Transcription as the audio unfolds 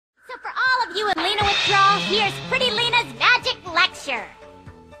you and Lena withdraw, here's Pretty Lena's magic lecture.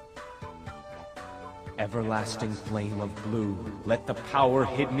 Everlasting flame of blue, let the power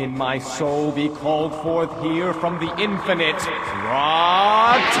hidden in my soul be called forth here from the infinite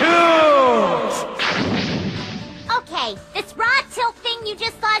Raw Tilt! Okay, this Raw Tilt thing you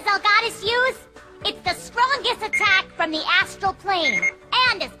just saw Zelgadis use? It's the strongest attack from the astral plane,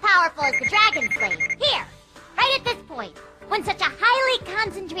 and as powerful as the Dragon Flame. Here, right at this point, when such a highly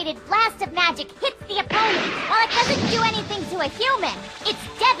concentrated blast of magic hits the opponent, while it doesn't do anything to a human, it's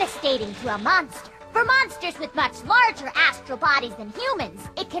devastating to a monster. For monsters with much larger astral bodies than humans,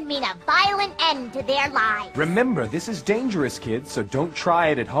 it can mean a violent end to their lives. Remember, this is dangerous, kids, so don't try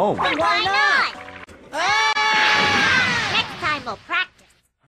it at home. Why not?